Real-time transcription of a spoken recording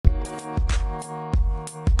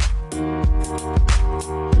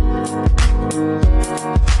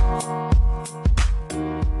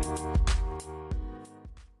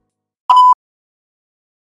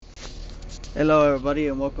Hello, everybody,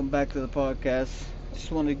 and welcome back to the podcast.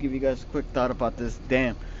 Just wanted to give you guys a quick thought about this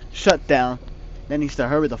damn shutdown. That needs to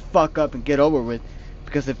hurry the fuck up and get over with.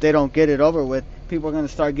 Because if they don't get it over with, people are going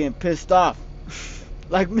to start getting pissed off.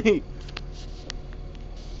 Like me.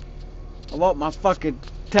 I want my fucking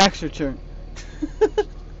tax return.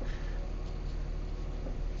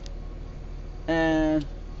 And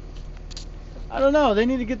I don't know, they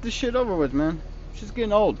need to get this shit over with, man. It's just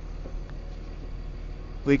getting old.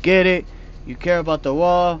 We get it. You care about the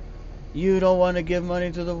wall. You don't want to give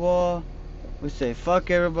money to the wall. We say fuck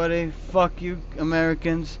everybody. Fuck you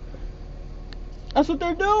Americans. That's what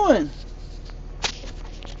they're doing.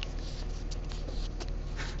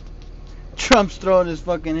 Trump's throwing his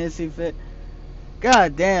fucking hissy fit.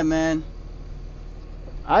 God damn, man.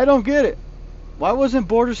 I don't get it. Why wasn't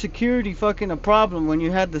border security fucking a problem when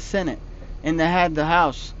you had the Senate and they had the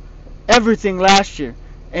House? Everything last year.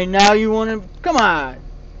 And now you want to... Come on.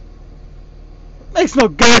 Makes no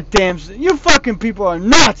goddamn sense. You fucking people are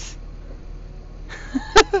nuts.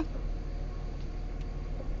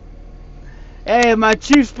 Hey, my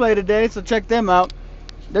Chiefs play today, so check them out.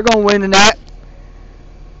 They're going to win tonight.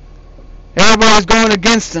 Everybody's going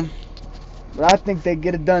against them. But I think they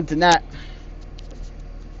get it done tonight.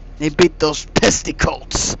 They beat those pesty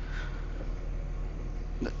Colts.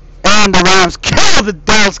 And the Rams kill the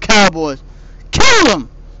Dallas Cowboys. Kill them.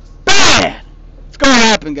 Bad. It's going to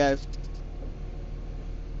happen, guys.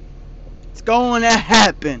 It's going to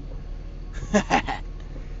happen.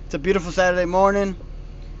 It's a beautiful Saturday morning.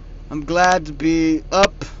 I'm glad to be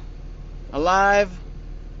up, alive,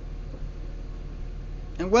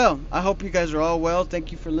 and well. I hope you guys are all well.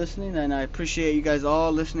 Thank you for listening, and I appreciate you guys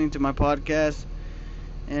all listening to my podcast.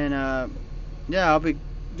 And yeah, I'll be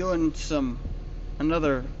doing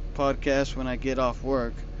another podcast when I get off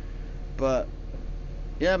work. But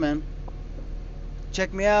yeah, man,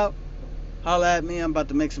 check me out. Holla at me. I'm about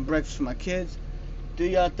to make some breakfast for my kids. Do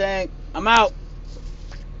y'all thing. I'm out.